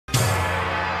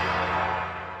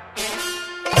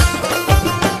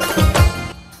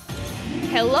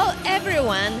Hello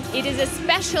everyone! It is a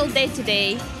special day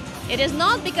today. It is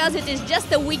not because it is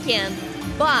just a weekend,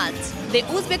 but the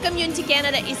Uzbek Community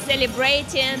Canada is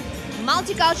celebrating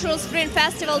Multicultural Spring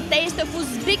Festival Taste of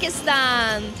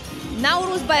Uzbekistan,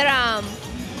 Nowruz Bayram.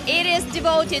 It is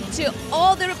devoted to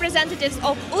all the representatives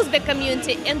of Uzbek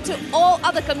community and to all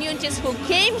other communities who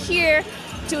came here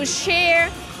to share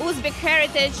Uzbek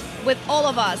heritage with all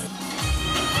of us.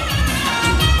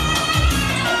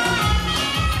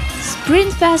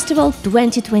 Spring Festival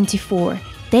 2024,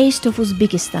 Taste of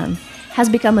Uzbekistan, has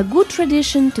become a good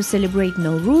tradition to celebrate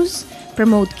Nowruz,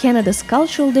 promote Canada's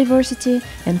cultural diversity,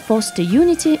 and foster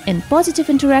unity and positive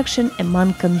interaction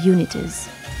among communities.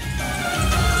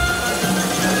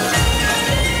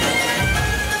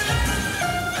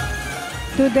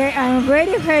 Today I am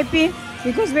very happy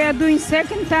because we are doing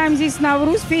second time this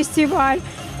Nowruz festival,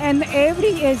 and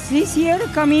this year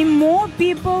coming more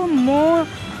people, more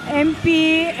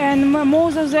MP and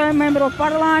most of the member of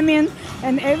parliament,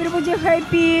 and everybody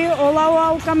happy, all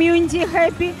our community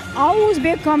happy. Our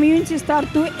Uzbek community start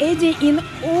to add in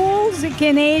all the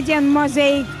Canadian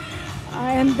mosaic,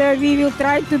 and we will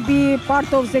try to be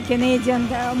part of the Canadian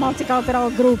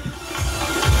multicultural group.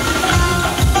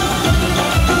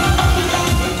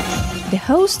 The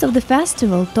host of the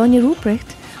festival, Tony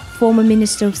Ruprecht, former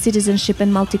Minister of Citizenship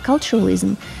and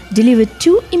Multiculturalism, delivered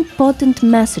two important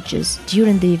messages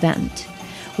during the event.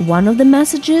 One of the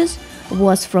messages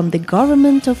was from the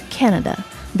Government of Canada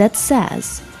that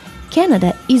says,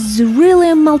 Canada is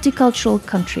really a multicultural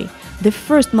country, the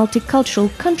first multicultural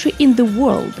country in the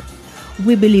world.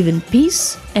 We believe in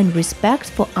peace and respect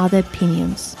for other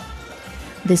opinions.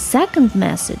 The second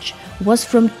message was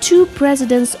from two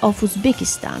presidents of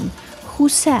Uzbekistan who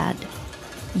said,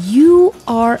 "You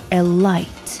are a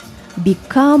light.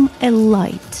 Become a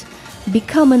light.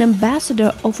 Become an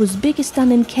ambassador of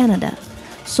Uzbekistan in Canada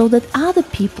so that other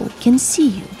people can see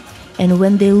you. And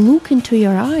when they look into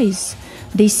your eyes,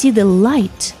 they see the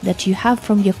light that you have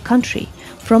from your country,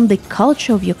 from the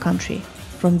culture of your country,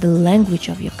 from the language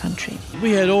of your country."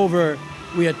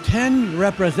 We had 10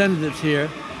 representatives here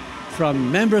from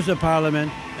members of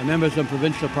parliament and members of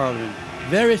provincial parliament.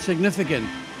 Very significant.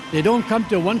 They don't come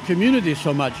to one community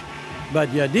so much, but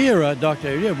Yadira, Dr.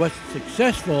 Yadira, was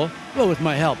successful, well, with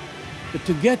my help, but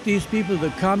to get these people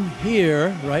to come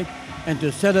here, right, and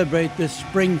to celebrate this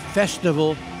spring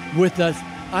festival with us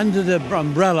under the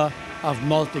umbrella of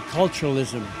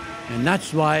multiculturalism. And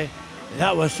that's why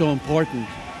that was so important,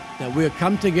 that we'll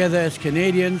come together as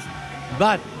Canadians,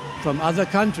 but from other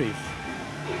countries,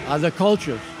 other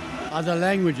cultures, other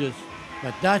languages,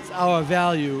 but that's our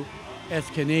value as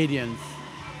Canadians.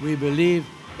 We believe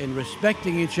in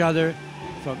respecting each other.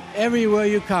 From everywhere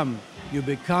you come, you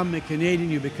become a Canadian,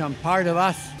 you become part of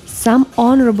us. Some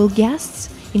honorable guests,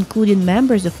 including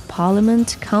members of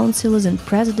parliament, councillors and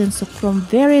presidents from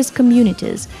various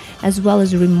communities, as well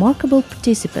as remarkable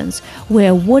participants, were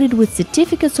awarded with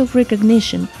certificates of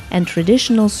recognition and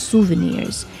traditional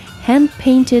souvenirs,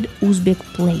 hand-painted Uzbek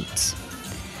plates.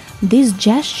 This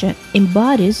gesture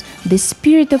embodies the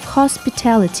spirit of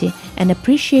hospitality and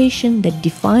appreciation that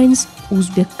defines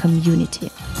Uzbek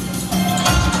community.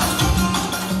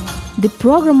 The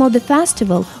program of the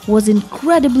festival was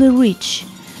incredibly rich.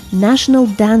 National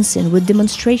dancing with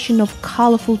demonstration of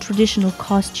colorful traditional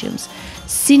costumes,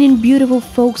 singing beautiful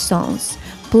folk songs,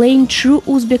 playing true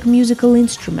Uzbek musical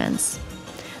instruments.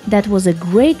 That was a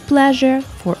great pleasure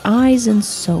for eyes and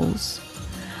souls.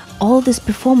 All these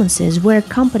performances were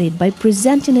accompanied by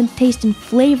presenting and tasting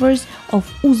flavors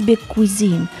of Uzbek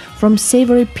cuisine, from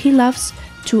savory pilafs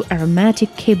to aromatic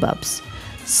kebabs.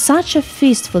 Such a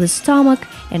feast for the stomach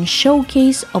and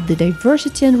showcase of the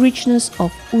diversity and richness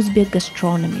of Uzbek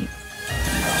gastronomy.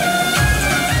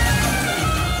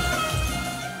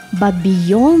 But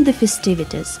beyond the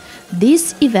festivities,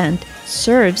 this event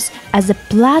serves as a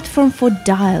platform for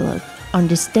dialogue,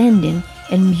 understanding,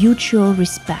 and mutual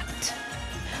respect.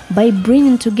 By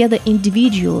bringing together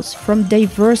individuals from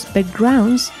diverse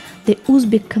backgrounds, the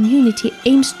Uzbek community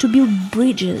aims to build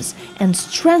bridges and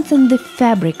strengthen the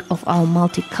fabric of our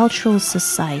multicultural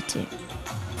society.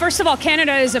 First of all,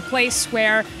 Canada is a place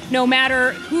where no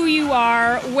matter who you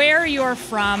are, where you're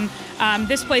from,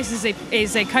 this place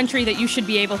is a country that you should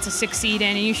be able to succeed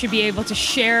in, and you should be able to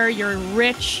share your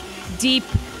rich, deep,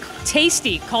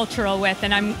 tasty cultural with.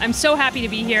 And I'm so happy to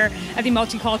be here at the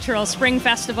Multicultural Spring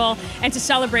Festival and to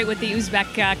celebrate with the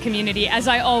Uzbek community, as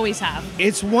I always have.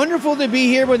 It's wonderful to be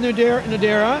here with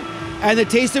Nowruz and the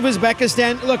Taste of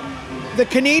Uzbekistan. Look, the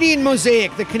Canadian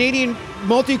mosaic, the Canadian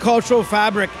multicultural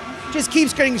fabric just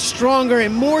keeps getting stronger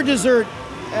and more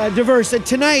diverse. And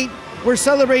tonight, we're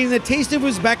celebrating the Taste of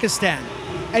Uzbekistan.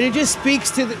 And it just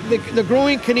speaks to the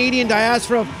growing Canadian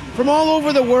diaspora from all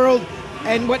over the world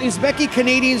and what Uzbeki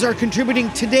Canadians are contributing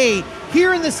today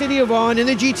here in the city of Vaughan, in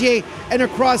the GTA, and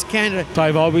across Canada.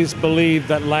 I've always believed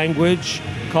that language,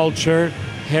 culture,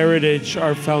 heritage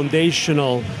are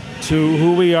foundational to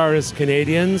who we are as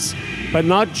Canadians, but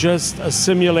not just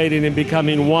assimilating and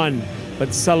becoming one,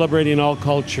 but celebrating all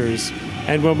cultures.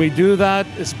 And when we do that,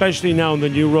 especially now in the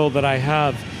new role that I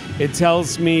have, it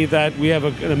tells me that we have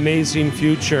an amazing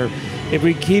future. If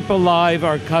we keep alive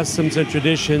our customs and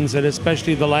traditions, and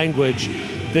especially the language,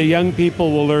 the young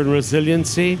people will learn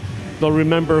resiliency. They'll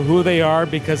remember who they are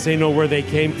because they know where they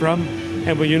came from.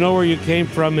 And when you know where you came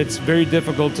from, it's very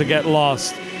difficult to get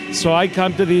lost. So I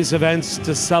come to these events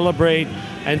to celebrate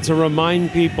and to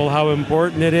remind people how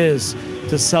important it is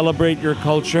to celebrate your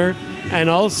culture, and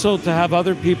also to have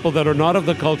other people that are not of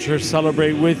the culture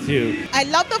celebrate with you. I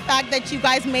love the fact that you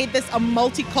guys made this a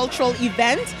multicultural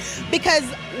event, because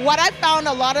what I found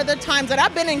a lot of the times, that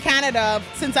I've been in Canada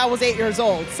since I was 8 years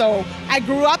old, so I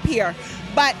grew up here,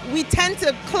 but we tend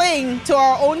to cling to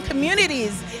our own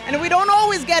communities, and we don't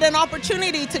always get an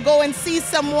opportunity to go and see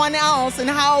someone else and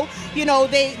how, you know,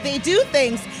 they do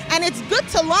things. And it's good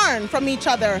to learn from each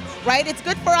other, right? It's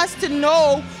good for us to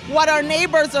know what our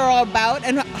neighbors are about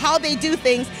and how they do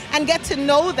things, and get to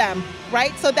know them,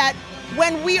 right? So that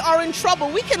when we are in trouble,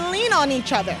 we can lean on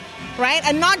each other, right?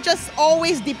 And not just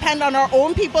always depend on our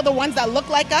own people, the ones that look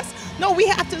like us. No, we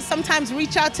have to sometimes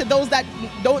reach out to those that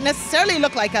don't necessarily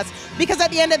look like us, because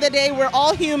at the end of the day, we're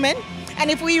all human. And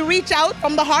if we reach out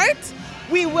from the heart,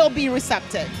 we will be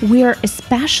receptive. We are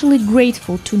especially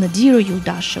grateful to Nadira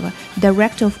Yuldasheva,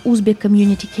 Director of Uzbek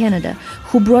Community Canada,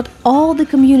 who brought all the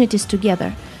communities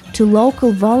together, to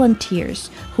local volunteers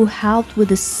who helped with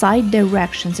the site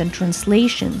directions and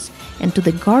translations, and to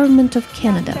the Government of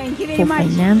Canada Thank you very for much.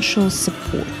 financial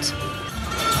support.